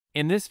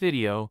In this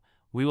video,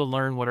 we will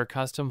learn what are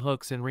custom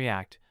hooks in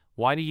React,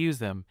 why to use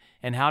them,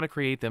 and how to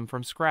create them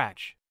from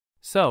scratch.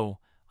 So,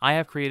 I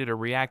have created a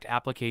React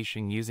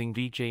application using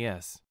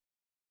Vue.js.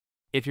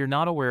 If you're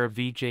not aware of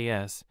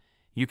Vue.js,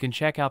 you can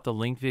check out the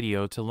linked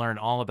video to learn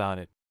all about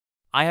it.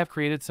 I have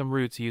created some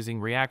routes using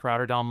React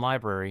Router DOM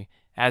library,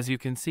 as you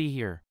can see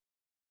here.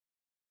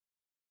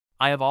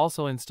 I have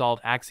also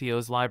installed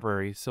Axios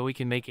library so we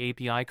can make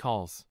API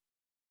calls.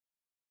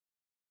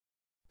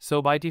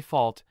 So by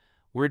default,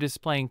 we're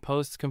displaying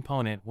posts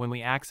component when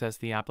we access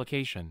the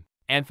application.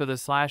 And for the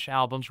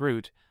 /albums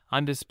route,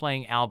 I'm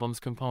displaying albums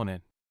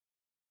component.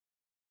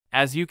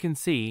 As you can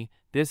see,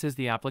 this is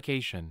the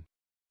application.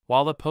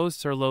 While the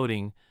posts are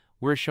loading,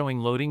 we're showing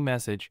loading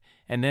message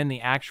and then the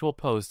actual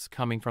posts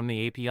coming from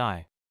the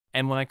API.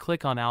 And when I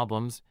click on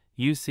albums,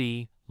 you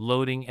see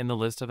loading in the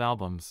list of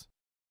albums.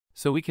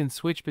 So we can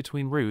switch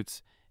between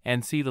routes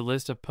and see the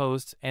list of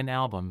posts and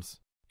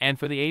albums. And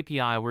for the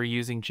API, we're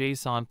using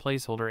JSON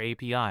placeholder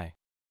API.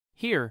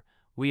 Here,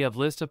 we have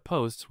list of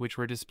posts which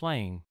we're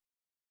displaying.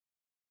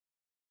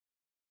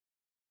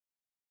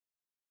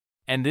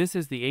 And this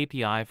is the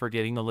API for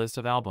getting the list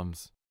of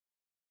albums.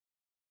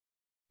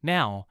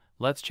 Now,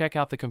 let's check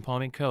out the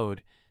component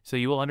code so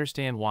you will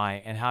understand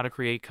why and how to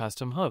create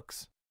custom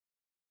hooks.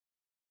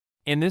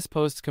 In this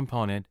posts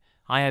component,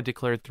 I have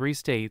declared 3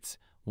 states,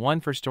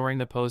 one for storing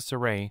the posts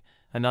array,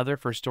 another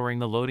for storing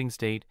the loading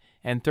state,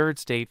 and third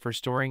state for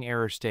storing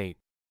error state.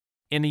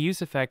 In the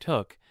useEffect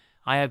hook,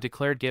 I have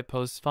declared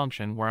getPosts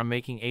function where I'm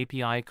making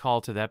API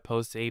call to that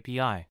posts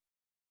API.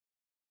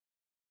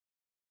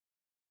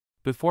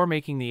 Before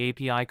making the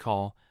API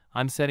call,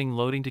 I'm setting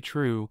loading to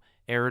true,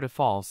 error to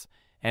false,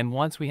 and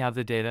once we have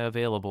the data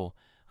available,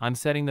 I'm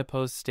setting the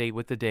post state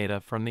with the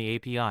data from the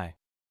API.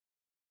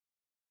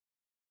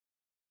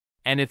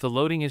 And if the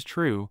loading is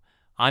true,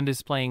 I'm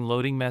displaying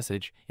loading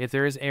message. If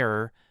there is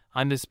error,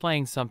 I'm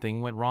displaying something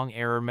went wrong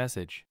error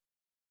message.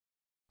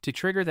 To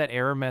trigger that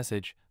error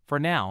message, for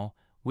now,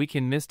 we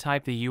can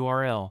mistype the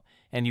URL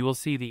and you will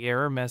see the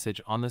error message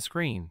on the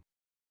screen.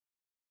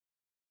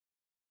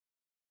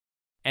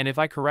 And if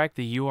I correct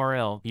the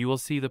URL, you will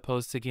see the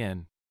posts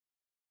again.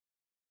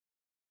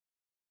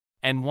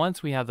 And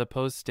once we have the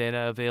posts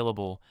data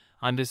available,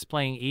 I'm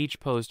displaying each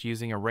post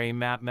using array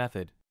map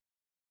method.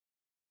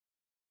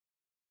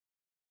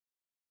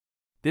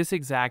 This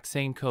exact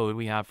same code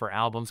we have for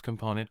albums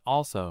component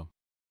also.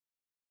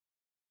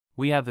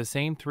 We have the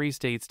same 3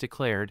 states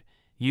declared,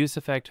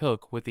 useEffect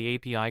hook with the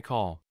API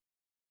call.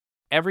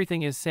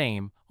 Everything is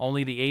same,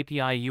 only the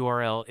API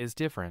URL is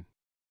different.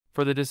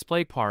 For the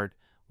display part,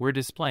 we're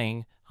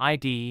displaying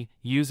ID,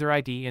 user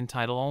ID and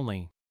title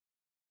only.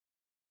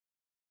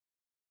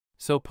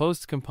 So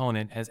posts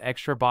component has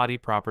extra body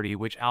property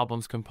which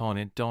albums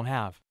component don't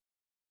have.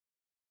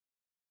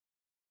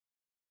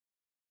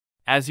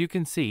 As you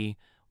can see,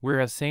 we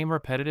have same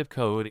repetitive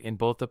code in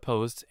both the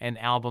posts and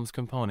albums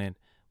component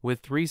with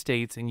 3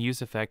 states in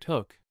useEffect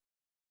hook.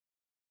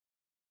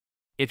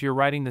 If you're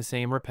writing the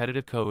same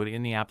repetitive code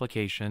in the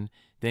application,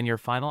 then your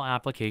final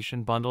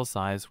application bundle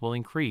size will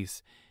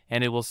increase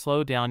and it will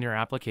slow down your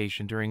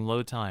application during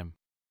load time.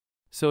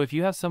 So if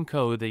you have some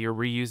code that you're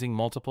reusing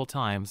multiple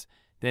times,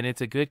 then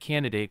it's a good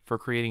candidate for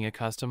creating a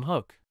custom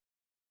hook.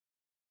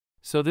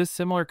 So this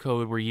similar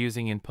code we're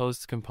using in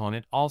posts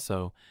component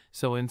also,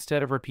 so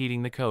instead of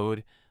repeating the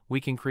code, we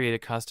can create a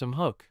custom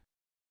hook.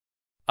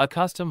 A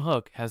custom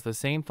hook has the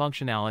same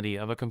functionality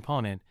of a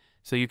component,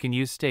 so you can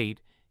use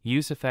state,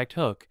 useEffect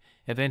hook,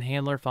 event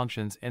handler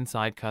functions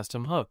inside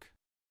custom hook.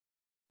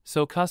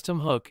 So custom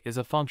hook is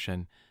a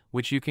function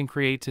which you can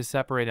create to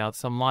separate out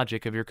some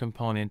logic of your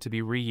component to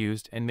be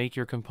reused and make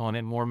your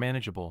component more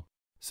manageable.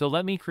 So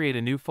let me create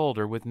a new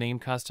folder with name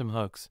custom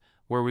hooks,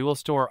 where we will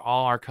store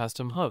all our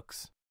custom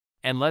hooks.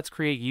 And let's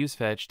create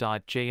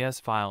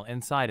usefetch.js file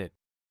inside it.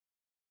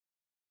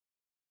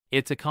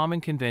 It's a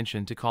common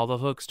convention to call the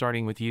hook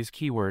starting with use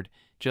keyword,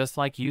 just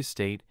like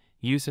useState,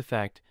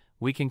 useEffect,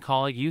 we can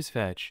call it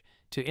usefetch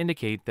to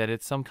indicate that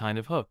it's some kind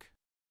of hook.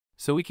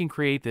 So we can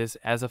create this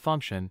as a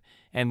function,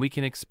 and we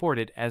can export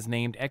it as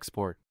named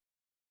export.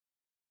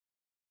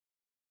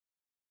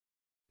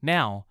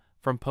 Now,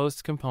 from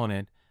posts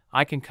component,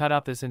 I can cut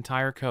out this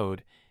entire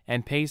code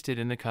and paste it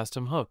in the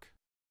custom hook.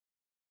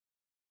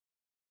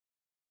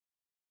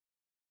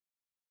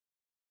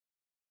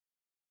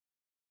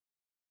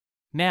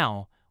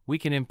 Now, we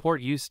can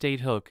import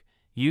useState hook,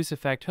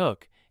 useEffect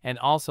hook, and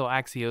also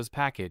Axios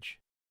package.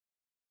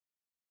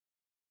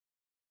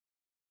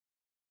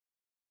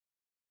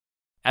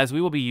 As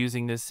we will be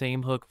using this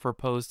same hook for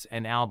posts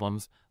and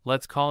albums,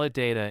 let's call it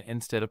data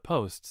instead of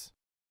posts.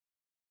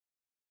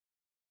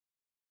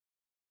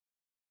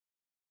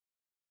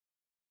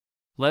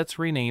 Let's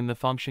rename the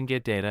function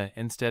getData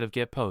instead of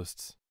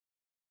getPosts.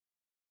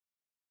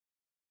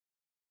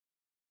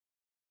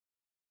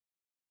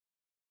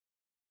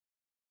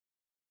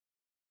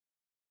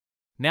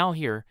 Now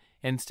here,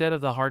 instead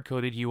of the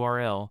hard-coded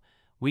URL,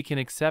 we can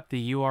accept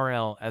the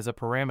URL as a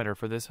parameter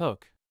for this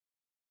hook.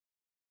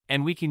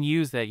 And we can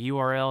use that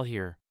URL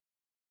here.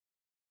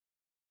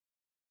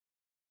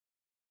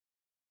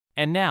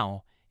 And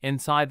now,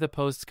 inside the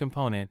posts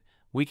component,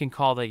 we can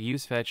call that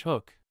useFetch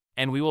hook,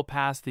 and we will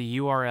pass the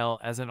URL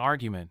as an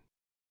argument.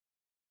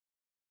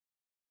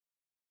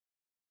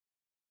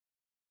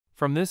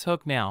 From this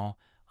hook now,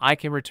 I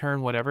can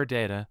return whatever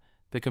data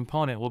the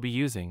component will be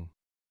using.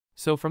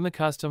 So from the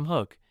custom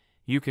hook,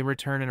 you can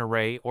return an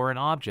array or an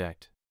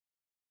object.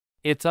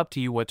 It's up to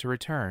you what to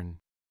return.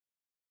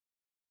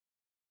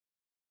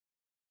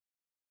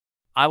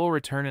 I will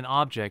return an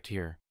object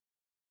here.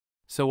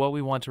 So what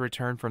we want to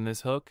return from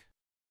this hook?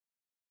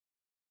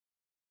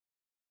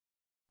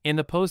 In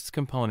the posts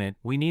component,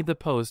 we need the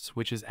posts,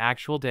 which is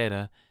actual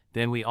data,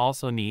 then we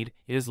also need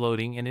is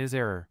loading and is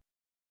error.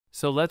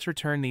 So let's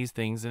return these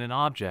things in an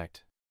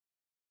object.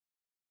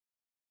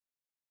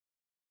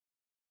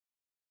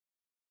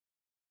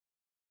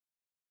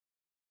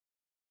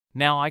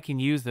 Now I can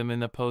use them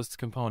in the posts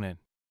component.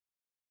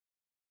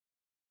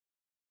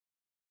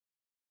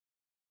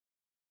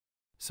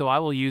 So I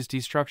will use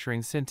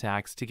destructuring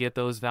syntax to get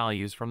those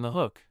values from the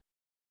hook.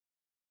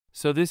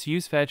 So this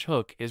useFetch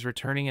hook is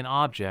returning an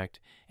object,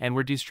 and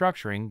we're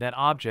destructuring that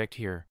object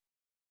here.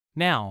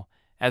 Now,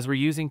 as we're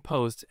using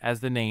posts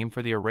as the name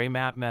for the array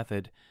map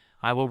method,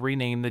 I will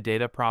rename the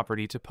data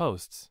property to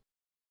posts.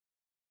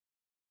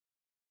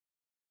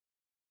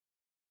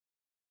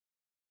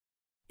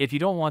 If you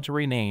don't want to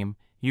rename,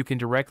 you can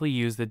directly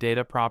use the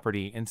data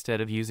property instead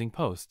of using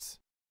posts.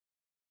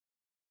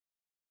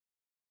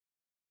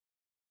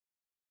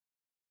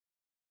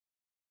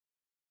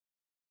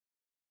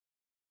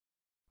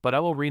 But I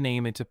will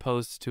rename it to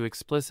posts to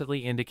explicitly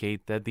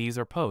indicate that these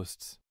are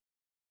posts.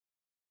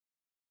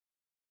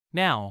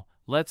 Now,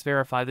 let's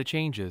verify the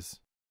changes.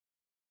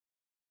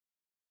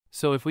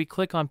 So if we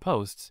click on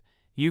posts,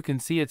 you can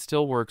see it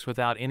still works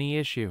without any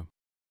issue.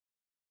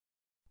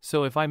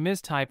 So if I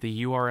mistype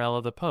the URL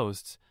of the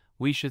posts,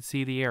 we should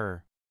see the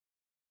error.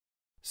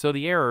 So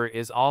the error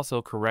is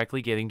also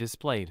correctly getting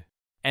displayed.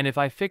 And if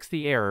I fix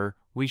the error,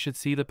 we should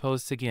see the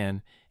posts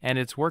again, and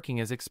it's working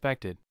as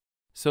expected.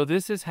 So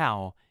this is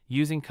how,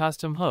 using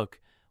custom hook,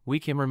 we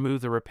can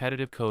remove the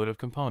repetitive code of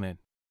component.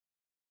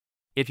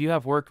 If you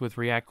have worked with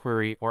React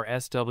Query or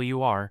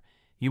SWR,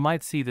 you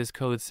might see this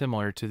code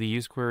similar to the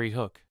useQuery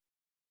hook.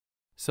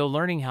 So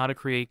learning how to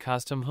create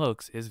custom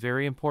hooks is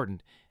very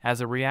important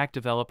as a React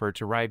developer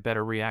to write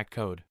better React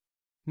code.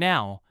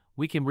 Now,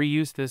 we can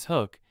reuse this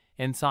hook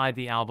inside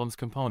the albums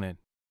component.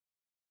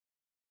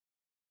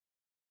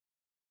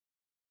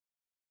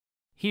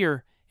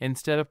 Here,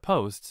 instead of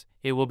posts,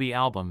 it will be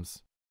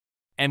albums.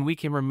 And we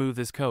can remove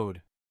this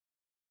code.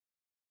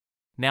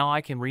 Now I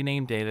can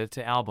rename data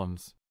to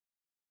albums.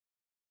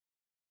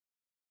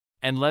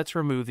 And let's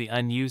remove the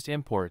unused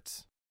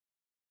imports.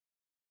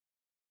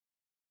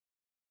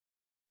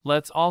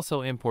 Let's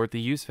also import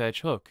the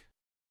useFetch hook.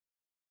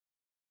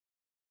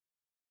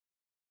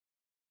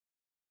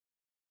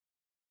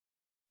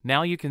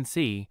 Now you can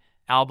see,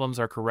 albums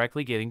are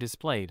correctly getting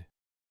displayed.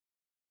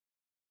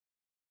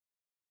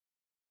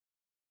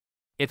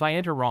 If I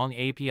enter wrong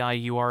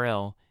API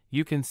URL,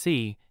 you can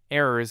see,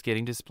 error is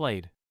getting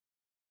displayed,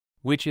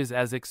 which is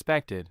as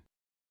expected.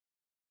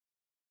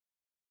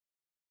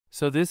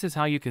 So this is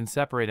how you can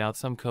separate out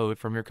some code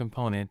from your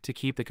component to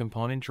keep the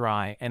component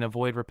dry and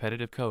avoid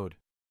repetitive code.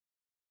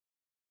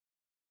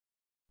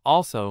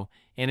 Also,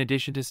 in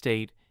addition to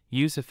state,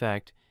 use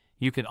effect,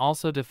 you can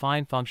also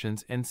define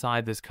functions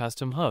inside this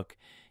custom hook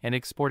and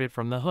export it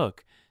from the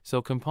hook,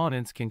 so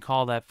components can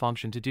call that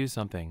function to do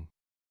something.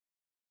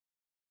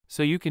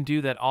 So you can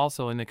do that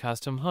also in the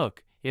custom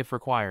hook, if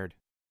required.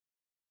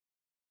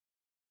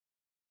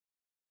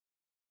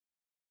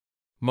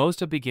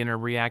 Most of beginner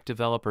React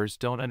developers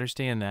don't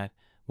understand that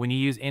when you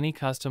use any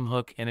custom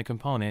hook in a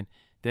component,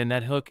 then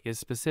that hook is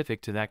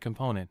specific to that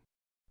component.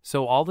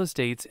 So all the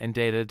states and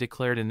data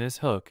declared in this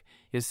hook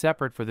is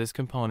separate for this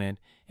component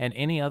and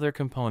any other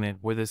component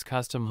where this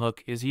custom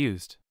hook is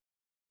used.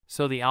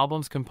 So the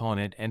albums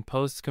component and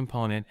posts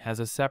component has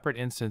a separate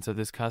instance of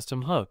this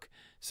custom hook,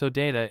 so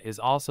data is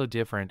also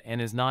different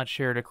and is not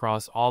shared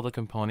across all the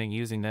component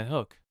using that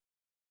hook.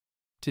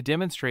 To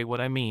demonstrate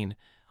what I mean,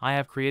 I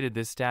have created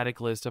this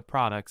static list of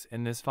products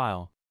in this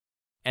file.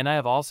 And I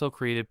have also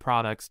created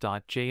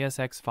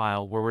products.jsx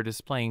file where we're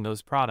displaying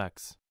those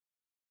products.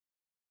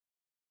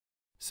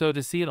 So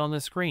to see it on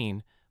the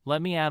screen,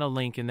 let me add a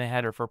link in the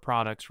header for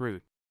products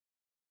root.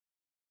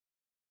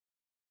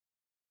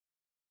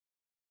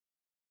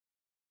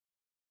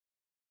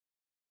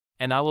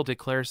 And I will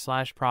declare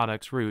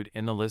 /products root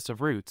in the list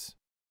of roots.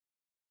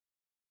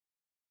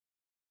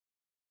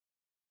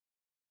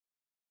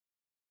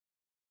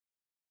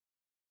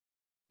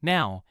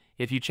 Now,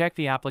 if you check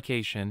the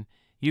application,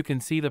 you can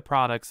see the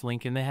products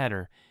link in the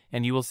header,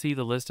 and you will see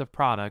the list of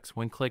products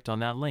when clicked on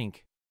that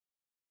link.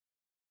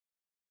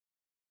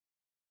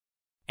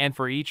 And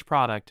for each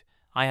product,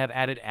 I have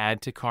added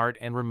Add to Cart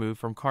and Remove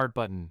from Cart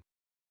button.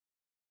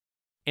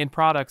 In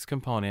Products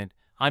component,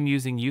 I'm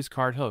using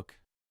useCart hook.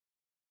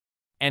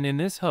 And in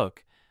this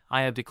hook,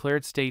 I have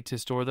declared state to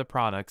store the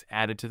products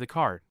added to the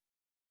cart.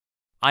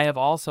 I have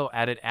also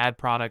added Add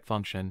Product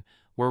function,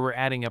 where we're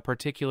adding a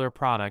particular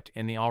product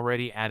in the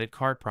already added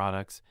cart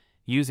products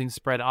using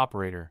spread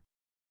operator.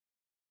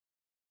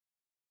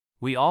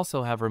 We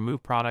also have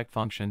remove product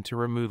function to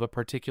remove a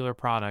particular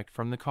product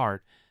from the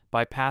cart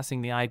by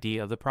passing the ID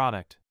of the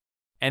product.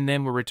 And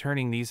then we're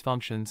returning these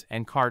functions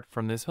and cart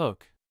from this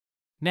hook.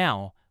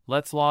 Now,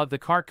 let's log the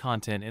cart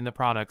content in the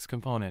products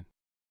component.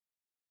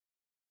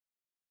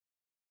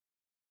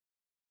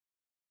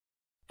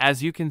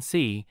 As you can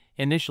see,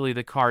 initially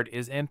the cart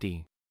is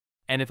empty.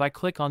 And if I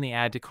click on the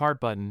Add to Cart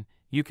button,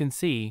 you can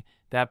see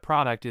that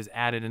product is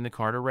added in the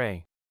cart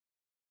array.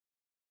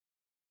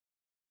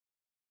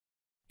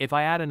 If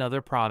I add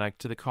another product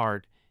to the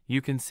cart,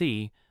 you can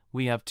see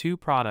we have 2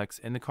 products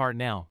in the cart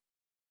now.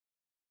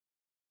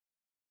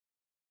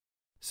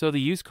 So the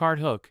Use Cart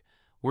hook,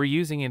 we're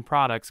using in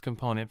products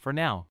component for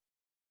now.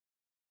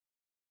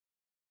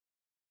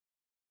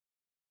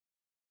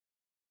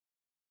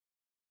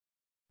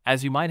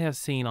 As you might have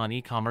seen on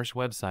e-commerce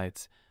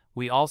websites,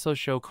 we also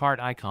show cart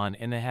icon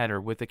in the header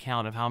with the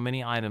count of how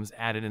many items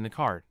added in the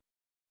cart.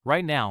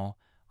 Right now,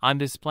 I'm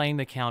displaying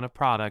the count of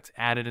products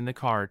added in the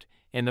cart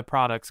in the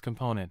products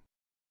component.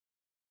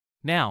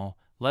 Now,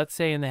 let's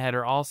say in the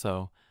header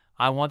also,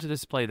 I want to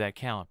display that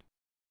count.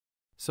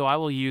 So I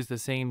will use the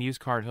same Use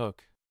Cart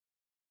hook.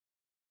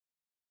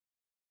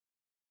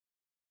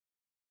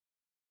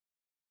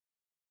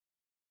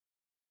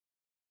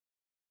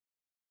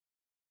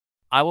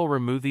 I will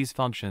remove these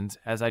functions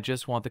as I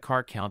just want the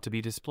cart count to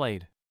be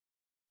displayed.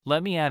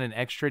 Let me add an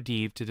extra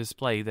div to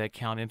display that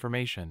count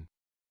information.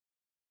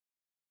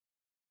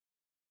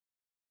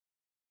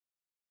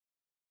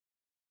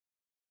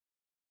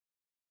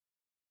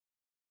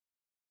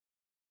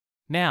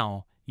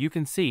 Now, you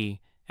can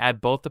see,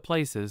 at both the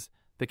places,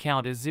 the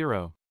count is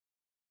 0.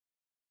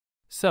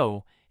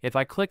 So, if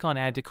I click on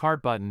Add to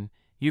Cart button,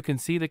 you can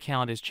see the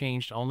count is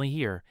changed only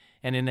here,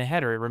 and in the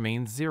header it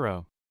remains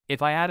 0.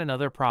 If I add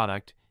another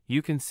product,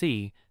 you can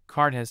see,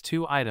 cart has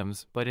 2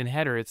 items, but in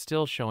header it's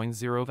still showing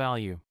 0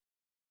 value.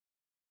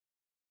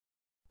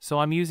 So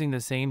I'm using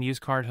the same Use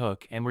Cart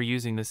hook and we're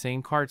using the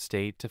same cart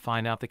state to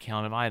find out the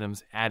count of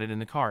items added in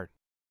the cart.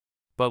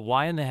 But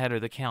why in the header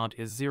the count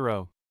is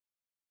 0?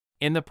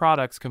 In the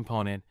products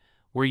component,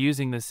 we're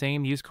using the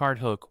same Use Cart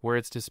hook where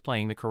it's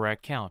displaying the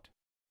correct count.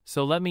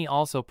 So let me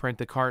also print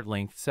the cart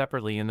length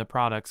separately in the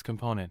products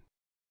component.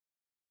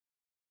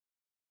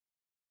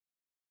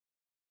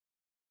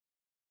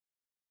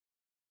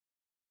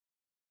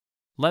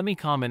 Let me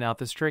comment out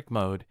the strict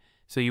mode,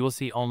 so you will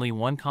see only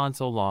 1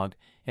 console log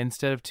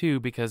instead of 2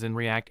 because in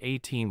React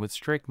 18 with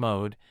strict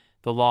mode,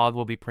 the log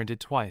will be printed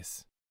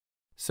twice.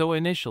 So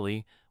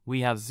initially,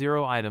 we have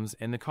 0 items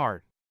in the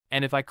cart.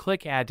 And if I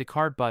click Add to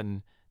Cart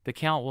button, the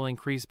count will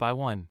increase by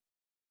 1.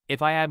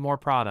 If I add more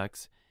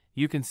products,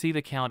 you can see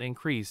the count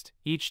increased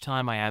each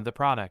time I add the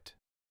product.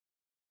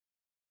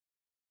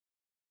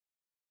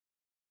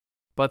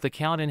 But the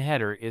count in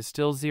header is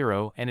still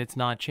 0 and it's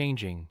not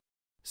changing.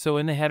 So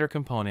in the header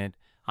component,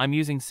 I'm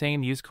using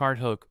same Use Cart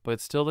hook but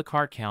still the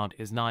cart count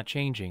is not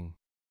changing.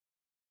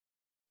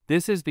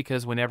 This is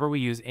because whenever we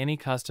use any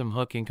custom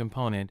hook in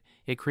component,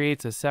 it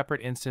creates a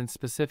separate instance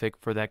specific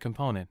for that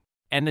component.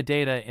 And the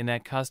data in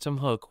that custom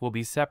hook will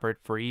be separate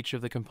for each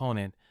of the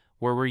component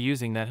where we're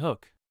using that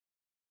hook.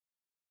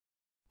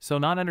 So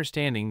not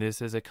understanding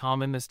this is a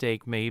common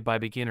mistake made by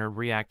beginner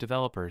React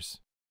developers.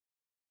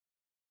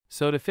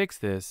 So to fix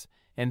this,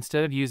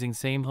 instead of using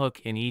same hook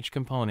in each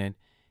component,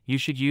 you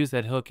should use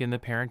that hook in the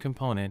parent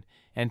component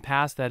and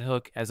pass that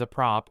hook as a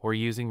prop or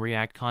using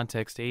React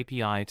Context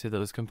API to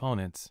those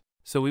components.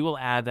 So we will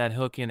add that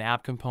hook in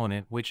app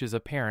component which is a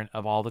parent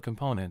of all the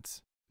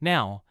components.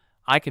 Now,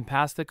 I can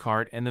pass the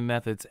cart and the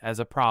methods as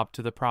a prop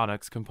to the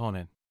products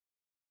component.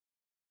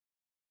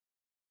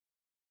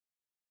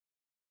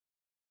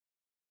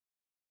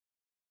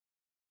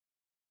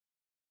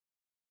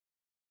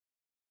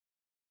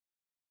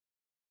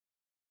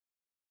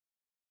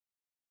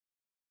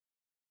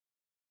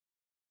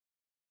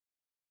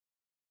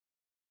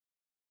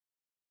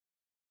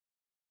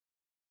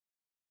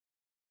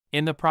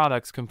 In the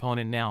products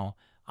component now,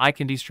 I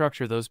can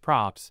destructure those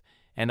props,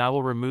 and I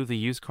will remove the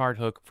Use Cart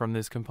hook from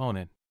this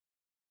component.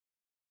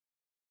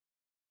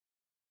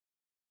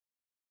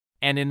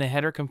 And in the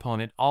header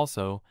component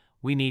also,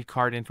 we need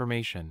cart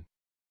information.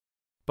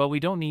 But we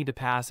don't need to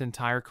pass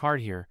entire cart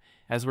here,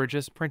 as we're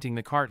just printing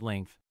the cart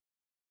length.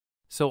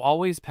 So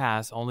always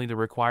pass only the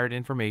required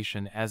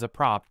information as a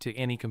prop to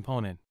any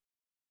component.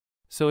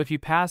 So if you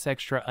pass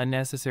extra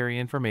unnecessary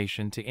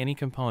information to any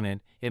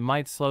component, it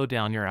might slow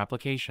down your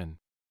application.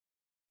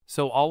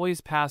 So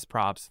always pass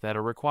props that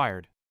are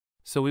required.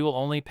 So we will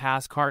only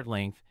pass cart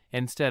length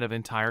instead of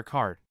entire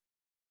cart.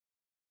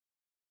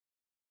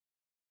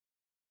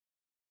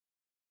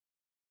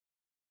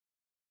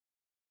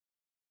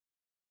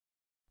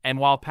 And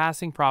while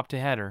passing prop to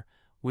header,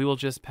 we will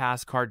just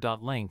pass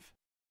cart.length.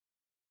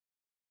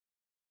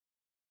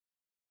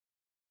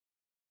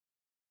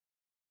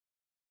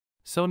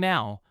 So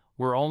now,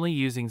 we're only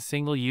using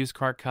single-use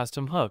cart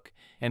custom hook,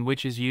 and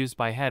which is used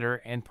by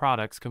header and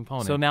products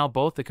component. So now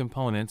both the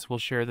components will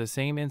share the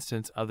same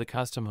instance of the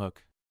custom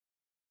hook.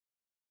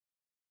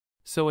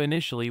 So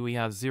initially we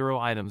have 0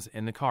 items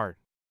in the cart.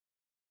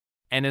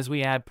 And as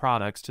we add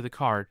products to the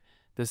cart,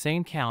 the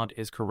same count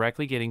is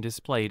correctly getting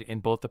displayed in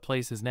both the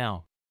places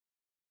now.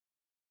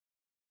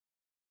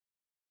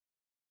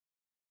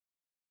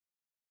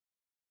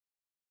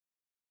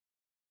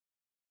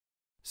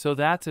 So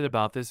that's it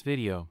about this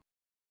video.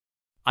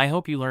 I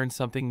hope you learned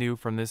something new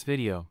from this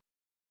video.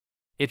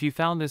 If you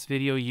found this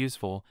video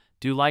useful,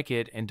 do like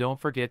it and don't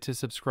forget to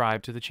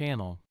subscribe to the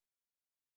channel.